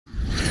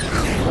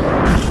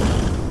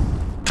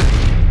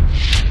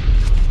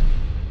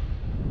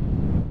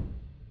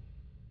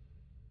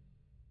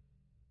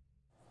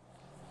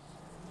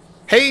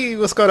Hey,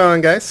 what's going on,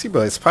 guys? Your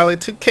boys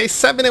Paleto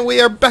 2K7 and we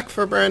are back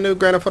for a brand new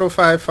Grand Theft Auto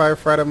 5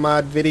 Firefighter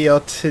mod video.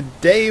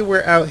 Today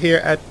we're out here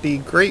at the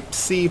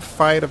Grapeseed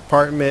Fire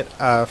Department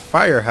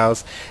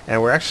firehouse, and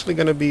we're actually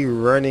going to be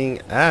running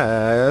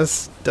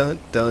as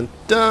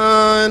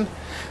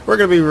we're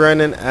going to be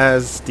running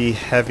as the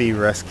heavy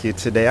rescue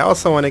today. I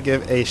also want to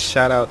give a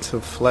shout out to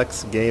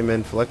Flex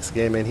Gaming.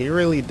 He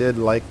really did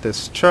like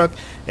this truck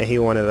and he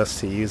wanted us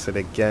to use it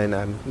again.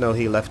 I know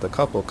he left a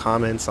couple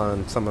comments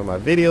on some of my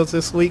videos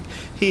this week.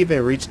 He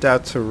even reached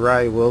out to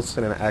Rye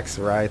Wilson and asked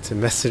Rye to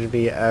message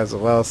me as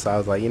well. So I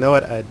was like, you know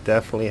what, I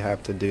definitely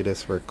have to do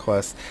this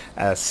request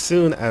as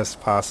soon as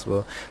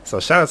possible. So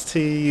shout outs to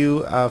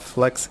you,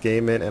 Flex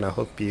Gaming, and I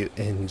hope you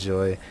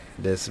enjoy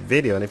this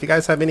video. And if you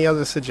guys have any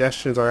other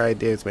suggestions or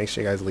ideas, make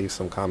sure you guys leave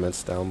some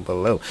comments down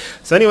below.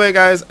 So anyway,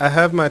 guys, I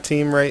have my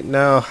team right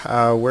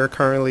now. We're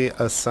currently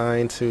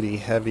assigned to the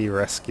heavy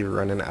rescue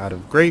running out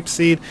of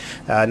Grapeseed.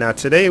 Now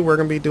today we're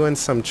going to be doing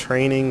some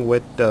training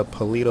with the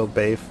Paleto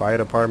Bay Fire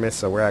Department.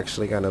 So we're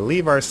actually going to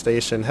leave our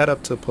station, head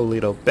up to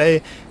Paleto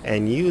Bay,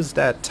 and use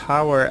that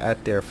tower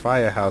at their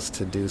firehouse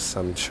to do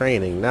some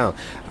training. Now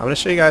I'm going to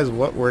show you guys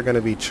what we're going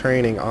to be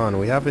training on.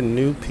 We have a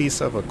new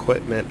piece of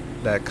equipment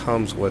that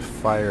comes with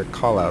fire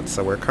callouts.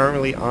 So we're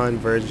currently on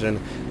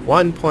version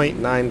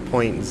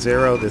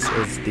 1.9.0. This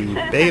is the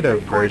beta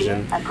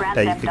version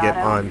that you could get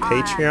on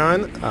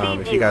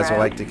Patreon. If you guys would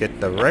like to get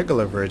the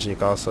regular version, you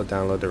can also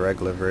download the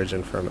regular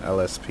version from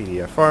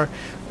LSPDFR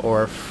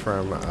or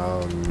from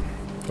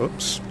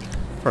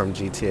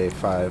GTA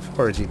 5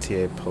 or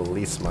GTA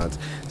Police mods.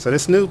 So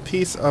this new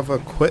piece of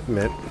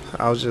equipment,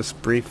 I'll just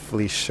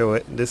briefly show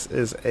it. This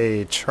is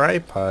a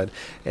tripod,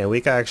 and we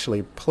can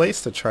actually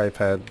place the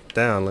tripod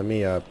down. Let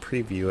me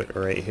preview it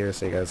right here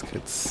so you guys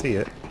could see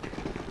it.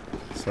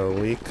 So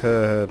we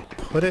could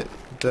put it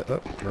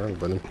wrong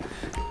button.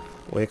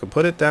 We can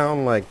put it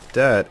down like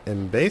that,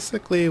 and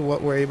basically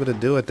what we're able to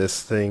do with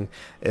this thing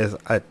is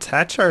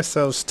attach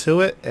ourselves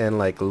to it and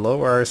like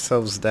lower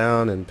ourselves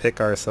down and pick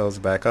ourselves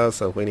back up.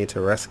 So if we need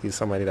to rescue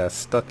somebody that's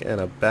stuck in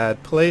a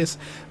bad place,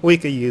 we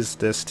could use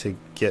this to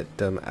get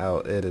them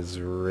out. It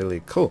is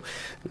really cool.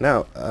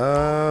 Now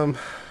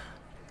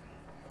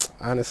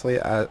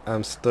honestly,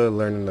 I'm still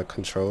learning the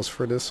controls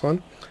for this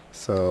one.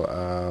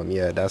 So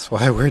yeah, that's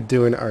why we're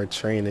doing our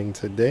training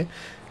today.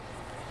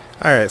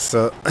 Alright,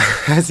 so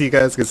as you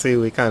guys can see,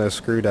 we kind of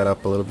screwed that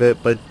up a little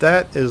bit, but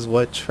that is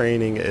what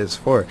training is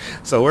for.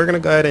 So we're going to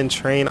go ahead and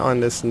train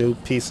on this new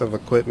piece of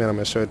equipment. I'm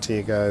going to show it to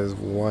you guys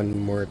one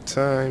more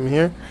time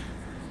here.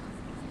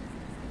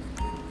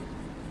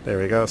 There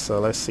we go. So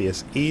let's see,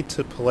 it's E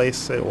to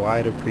place it,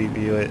 Y to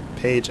preview it,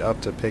 page up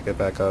to pick it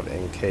back up,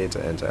 and K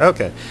to enter.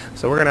 Okay,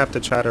 so we're going to have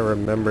to try to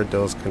remember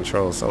those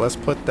controls. So let's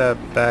put that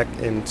back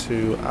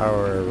into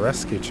our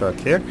rescue truck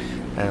here,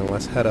 and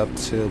let's head up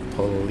to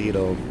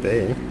Paleto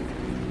Bay.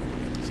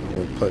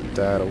 We'll put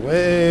that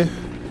away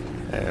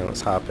and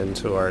let's hop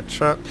into our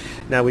truck.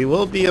 Now we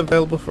will be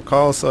available for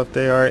calls, so if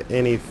there are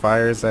any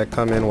fires that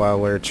come in while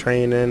we're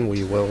training,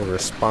 we will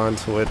respond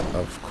to it,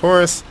 of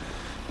course.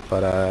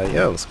 But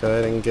yeah, let's go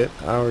ahead and get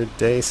our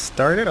day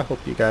started. I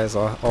hope you guys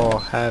are all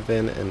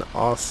having an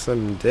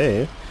awesome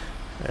day,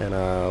 and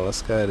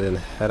let's go ahead and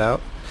head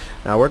out.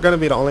 Now we're going to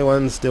be the only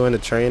ones doing the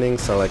training,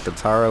 so like the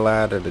tower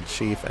lad or the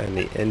chief and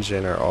the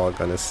engine are all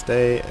going to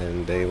stay,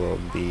 and they will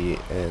be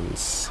in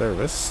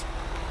service.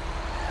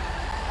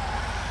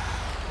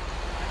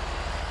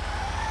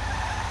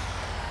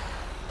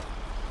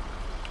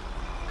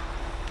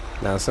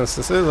 Now since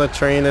this is a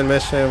training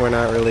mission, we're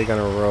not really going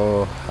to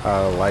roll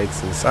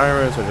lights and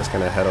sirens. We're just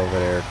going to head over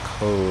there,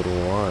 code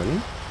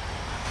 1.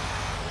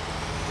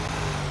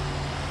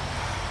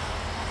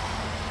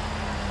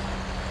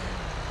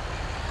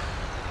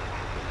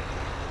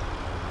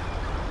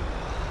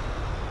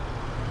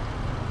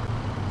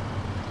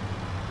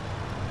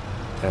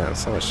 Damn,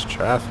 so much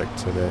traffic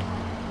today.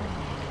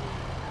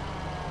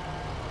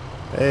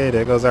 Hey,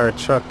 there goes our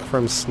truck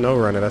from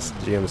SnowRunner. That's the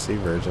GMC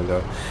version,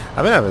 though.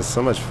 I've been having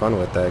so much fun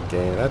with that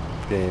game. That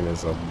game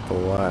is a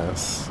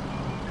blast.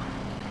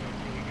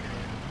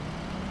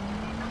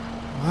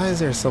 Why is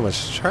there so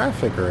much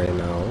traffic right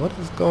now? What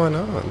is going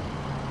on?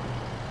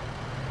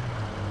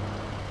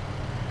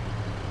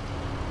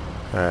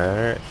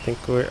 Alright, I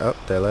think we're up.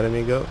 They're letting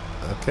me go.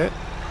 Okay.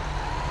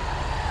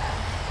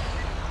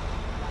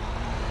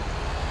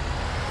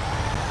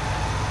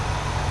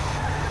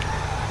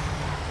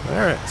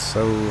 Alright,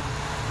 so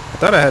I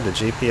thought I had the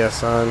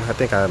GPS on. I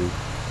think I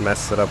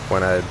messed it up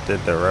when I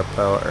did the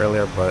Repel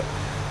earlier, but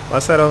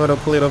let's head over to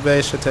Paleto Bay.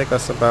 It should take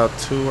us about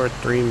 2 or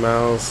 3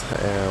 miles,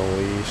 and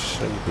we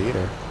should be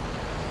there.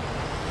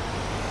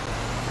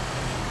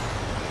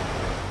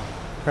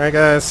 Alright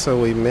guys,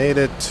 so we made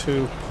it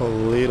to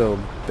Paleto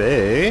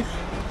Bay.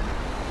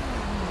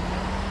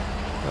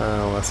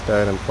 Let's go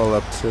ahead and pull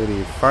up to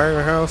the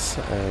firehouse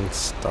and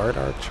start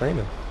our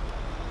training.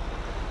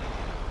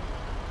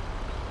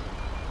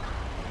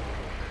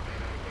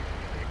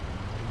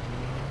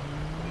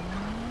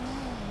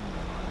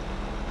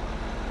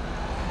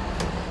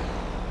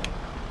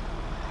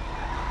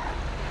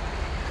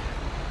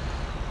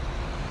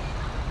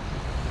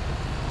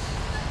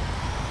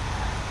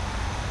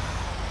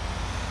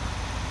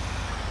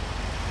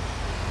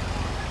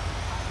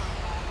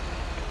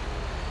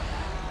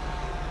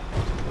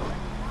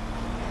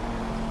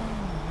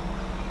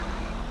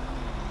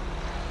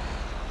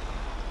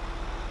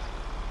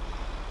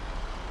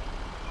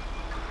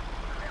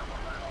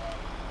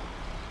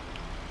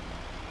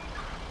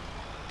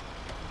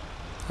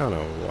 I don't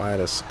know why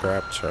the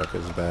scrap truck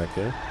is back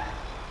here.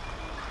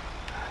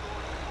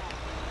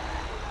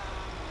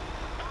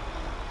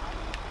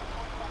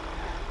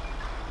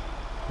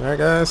 Alright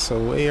guys, so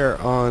we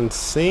are on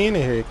scene,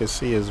 and here you can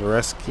see is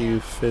Rescue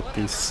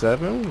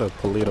 57, the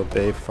Paleto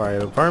Bay Fire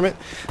Department.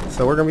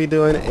 So we're going to be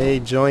doing a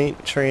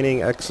joint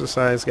training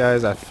exercise,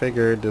 guys. I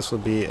figured this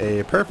would be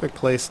a perfect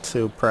place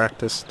to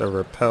practice the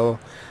Repel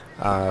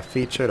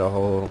feature, the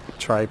whole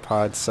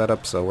tripod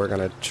setup. So we're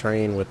going to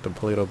train with the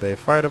Paleto Bay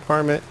Fire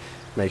Department.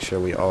 Make sure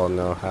we all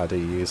know how to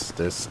use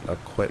this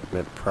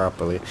equipment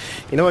properly.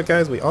 You know what,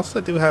 guys, we also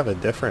do have a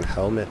different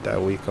helmet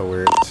that we can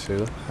wear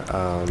too.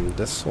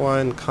 This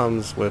one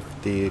comes with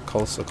the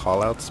Coastal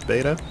Callouts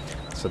beta,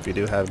 so if you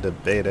do have the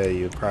beta,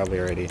 you probably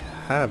already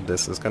have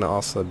this. It's going to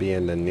also be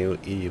in the new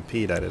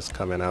EUP that is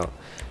coming out.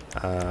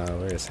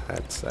 Where's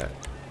hats at?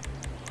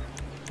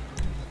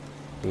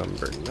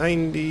 Number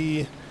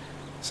 90.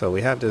 So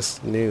we have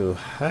this new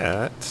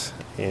hat,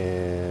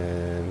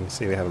 and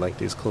see we have like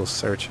these cool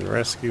search and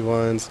rescue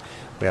ones.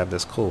 We have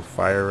this cool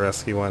fire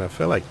rescue one. I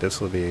feel like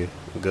this will be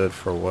good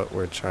for what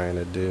we're trying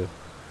to do.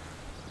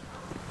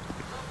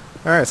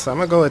 Alright, so I'm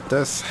gonna go with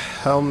this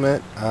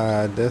helmet.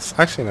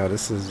 Actually no,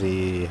 this is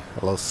the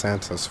Los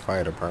Santos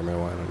Fire Department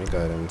one. Let me go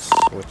ahead and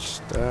switch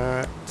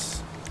that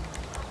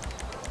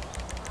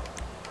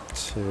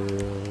to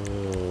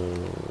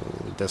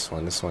this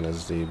one. This one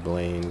is the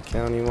Blaine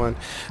County one.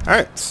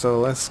 Alright, so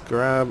let's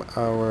grab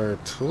our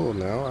tool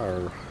now,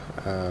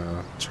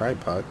 our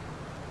tripod.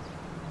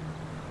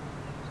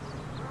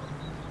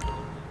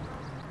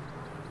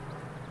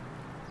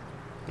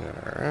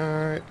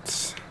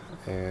 Alright,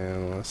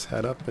 and let's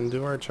head up and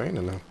do our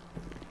training now.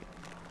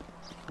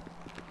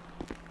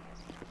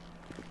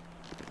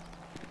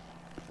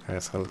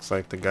 Alright, so it looks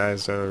like the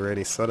guys are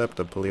already set up,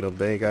 the Paleto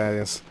Bay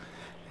guys,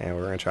 and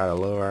we're going to try to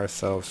lower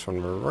ourselves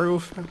from the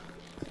roof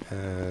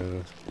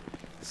and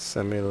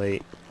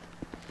simulate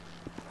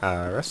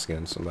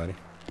rescuing somebody.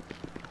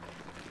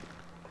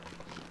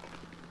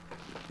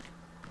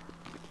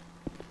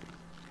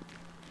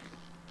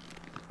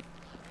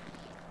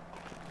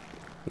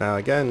 Now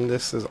again,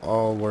 this is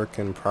all work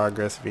in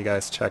progress. If you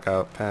guys check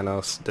out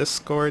Panos'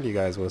 Discord, you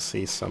guys will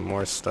see some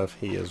more stuff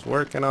he is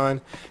working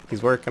on.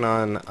 He's working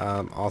on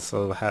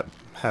also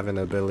having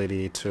the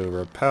ability to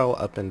rappel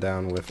up and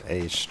down with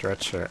a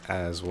stretcher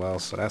as well,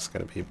 so that's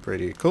going to be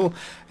pretty cool.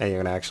 And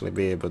you're going to actually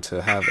be able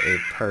to have a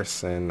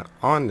person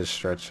on the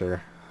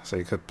stretcher, so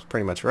you could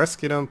pretty much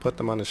rescue them, put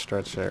them on the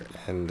stretcher,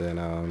 and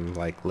then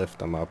like lift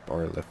them up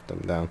or lift them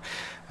down.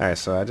 Alright,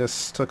 so I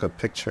just took a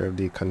picture of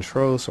the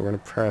controls, so we're going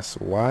to press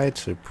Y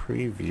to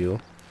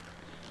preview.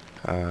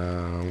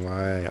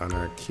 Y on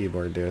our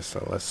keyboard there.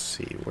 So let's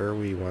see where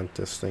we want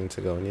this thing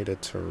to go. We need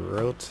it to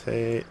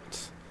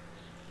rotate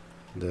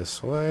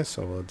this way,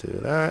 so we'll do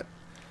that,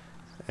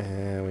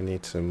 and we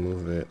need to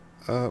move it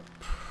up.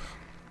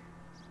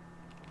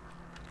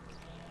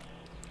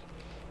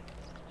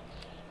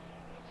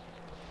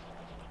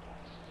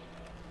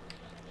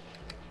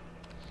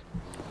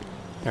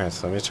 Alright,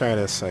 so let me try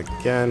this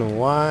again.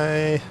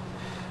 Y,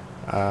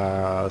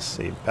 let's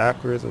see,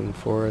 backwards and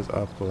forwards,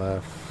 up,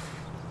 left.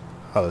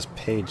 Oh, this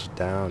page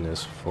down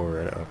is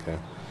forward. Okay,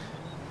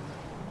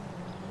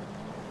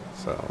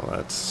 so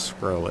let's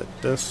scroll it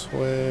this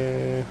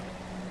way,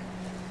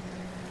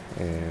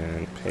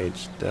 and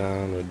page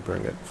down would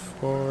bring it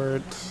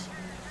forward.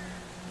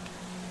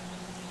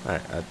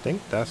 Alright, I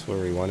think that's where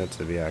we want it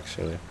to be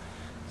actually.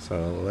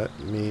 So let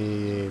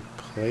me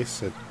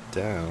place it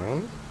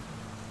down.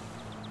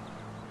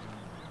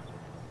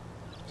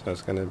 So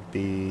it's going to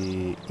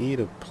be E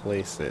to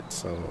place it.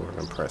 So we're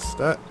going to press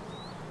that,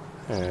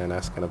 and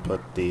that's going to put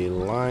the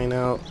line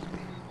out,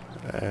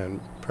 and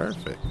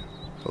perfect.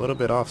 A little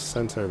bit off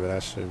center, but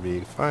that should be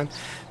fine.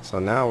 So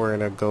now we're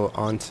going to go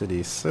onto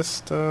the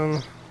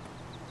system.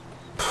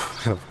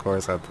 Of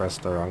course I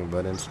pressed the wrong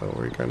button, so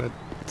we're going to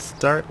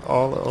start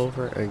all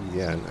over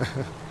again.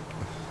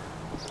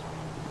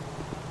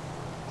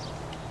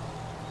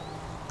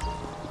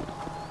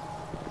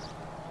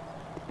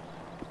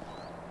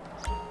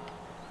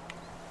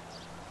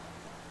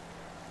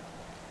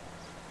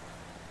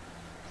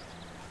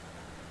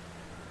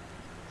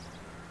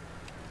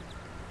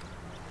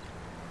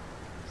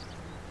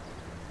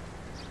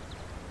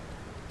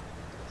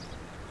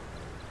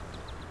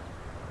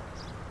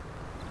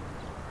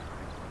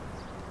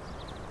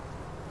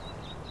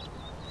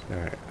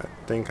 Alright, I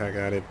think I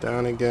got it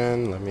down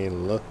again. Let me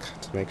look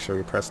to make sure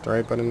we press the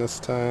right button this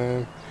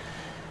time.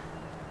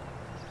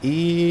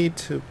 E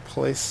to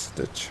place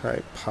the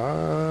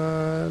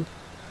tripod.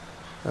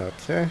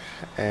 Okay.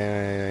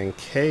 And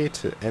K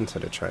to enter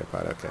the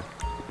tripod. Okay.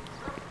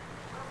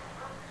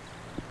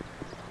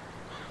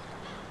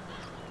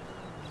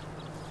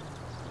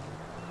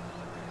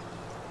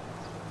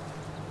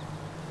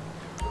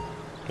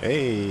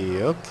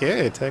 Hey,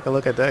 okay, take a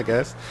look at that,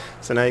 guys.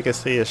 So now you can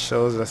see it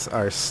shows us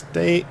our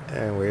state,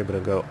 and we're able to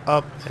go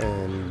up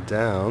and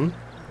down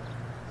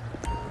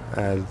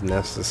as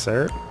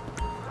necessary.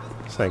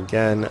 So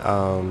again,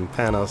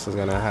 Panos is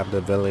going to have the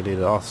ability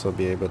to also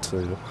be able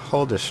to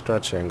hold the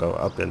stretcher and go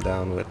up and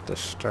down with the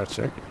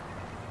stretcher.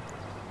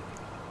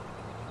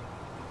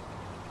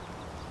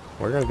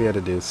 We're going to be able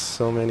to do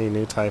so many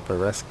new type of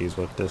rescues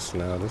with this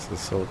now. This is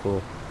so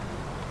cool.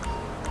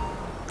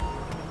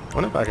 I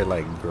wonder if I could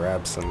like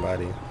grab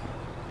somebody.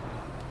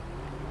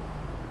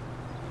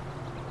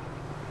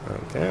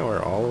 Okay,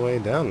 we're all the way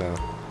down now.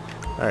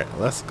 Alright,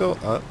 let's go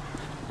up.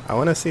 I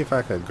want to see if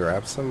I could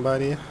grab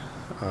somebody.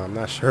 I'm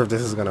not sure if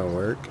this is going to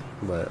work,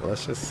 but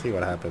let's just see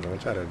what happens. I'm going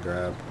to try to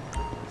grab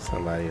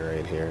somebody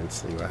right here and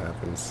see what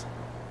happens.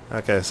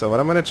 Okay, so what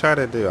I'm going to try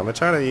to do, I'm going to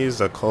try to use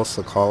the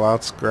coastal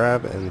callouts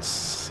grab and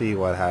see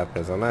what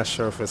happens. I'm not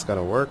sure if it's going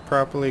to work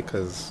properly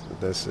because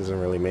this isn't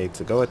really made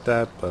to go with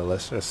that, but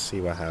let's just see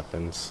what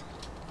happens.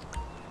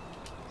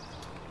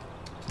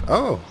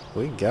 Oh,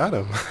 we got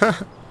him.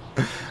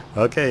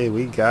 Okay,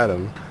 we got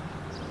him.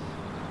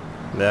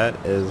 That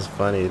is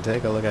funny.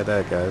 Take a look at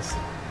that, guys.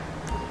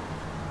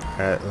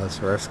 Alright,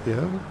 let's rescue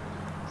him.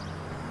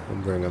 We'll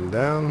bring him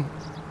down.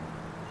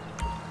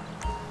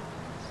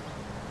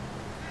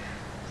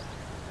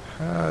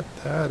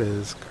 That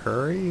is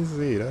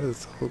crazy. That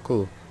is so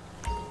cool.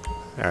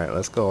 Alright,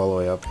 let's go all the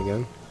way up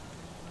again.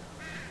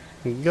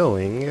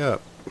 Going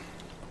up.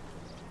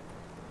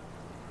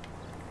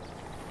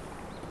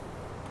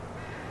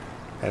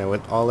 And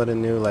with all of the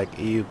new like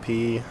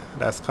EUP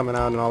that's coming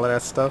out and all of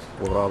that stuff,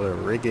 with all the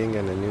rigging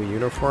and the new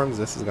uniforms,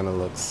 this is gonna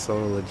look so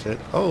legit.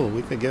 Oh,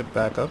 we could get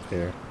back up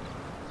here.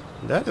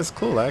 That is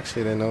cool. I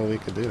actually didn't know we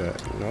could do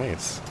that.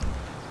 Nice.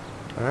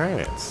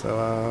 Alright,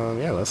 so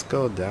yeah, let's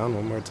go down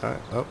one more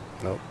time. Oh,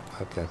 nope.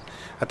 Okay.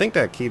 I think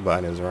that key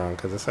button is wrong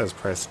because it says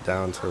press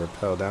down to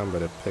rappel down,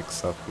 but it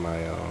picks up my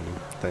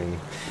thing.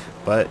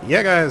 But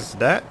yeah, guys,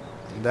 that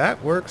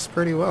works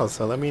pretty well.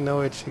 So let me know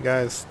what you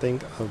guys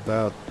think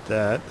about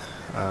that.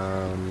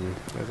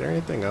 Is there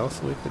anything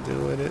else we could do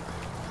with it?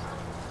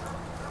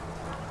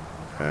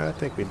 I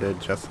think we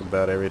did just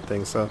about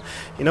everything. So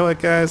you know what,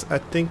 guys, I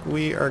think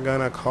we are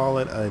gonna call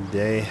it a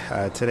day.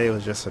 Today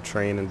was just a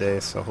training day,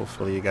 so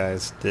hopefully you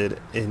guys did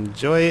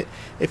enjoy it.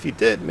 If you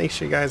did, make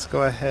sure you guys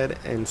go ahead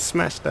and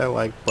smash that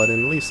like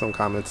button, leave some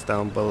comments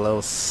down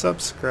below,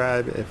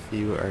 subscribe if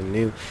you are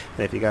new,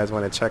 and if you guys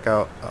want to check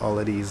out all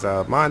of these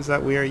mods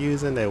that we are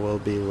using, they will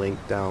be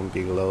linked down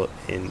below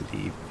in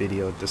the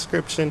video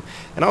description.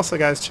 And also,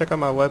 guys, check out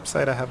my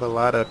website. I have a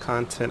lot of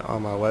content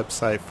on my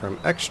website, from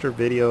extra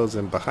videos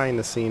and behind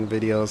the scene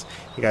videos.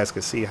 You guys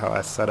can see how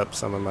I set up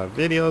some of my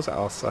videos. I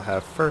also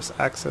have first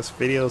access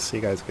videos, so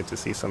you guys get to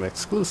see some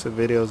exclusive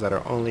videos that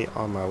are only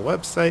on my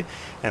website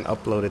and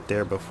uploaded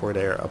there before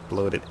they are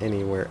uploaded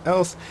anywhere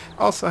else.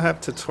 I also have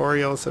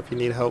tutorials. If you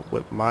need help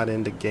with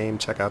modding the game,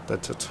 check out the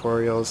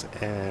tutorials.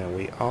 And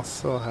we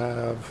also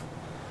have,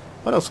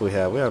 what else we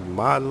have? We have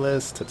mod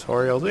lists,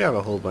 tutorials. We have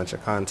a whole bunch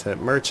of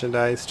content,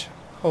 merchandise,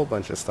 whole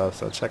bunch of stuff.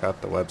 So check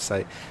out the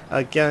website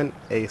again,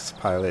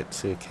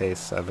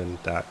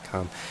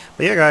 acepilot2k7.com.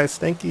 But yeah, guys,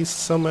 thank you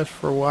so much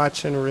for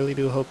watching. Really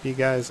do hope you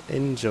guys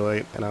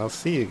enjoyed, and I'll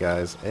see you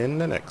guys in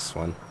the next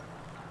one.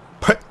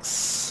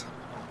 Peace.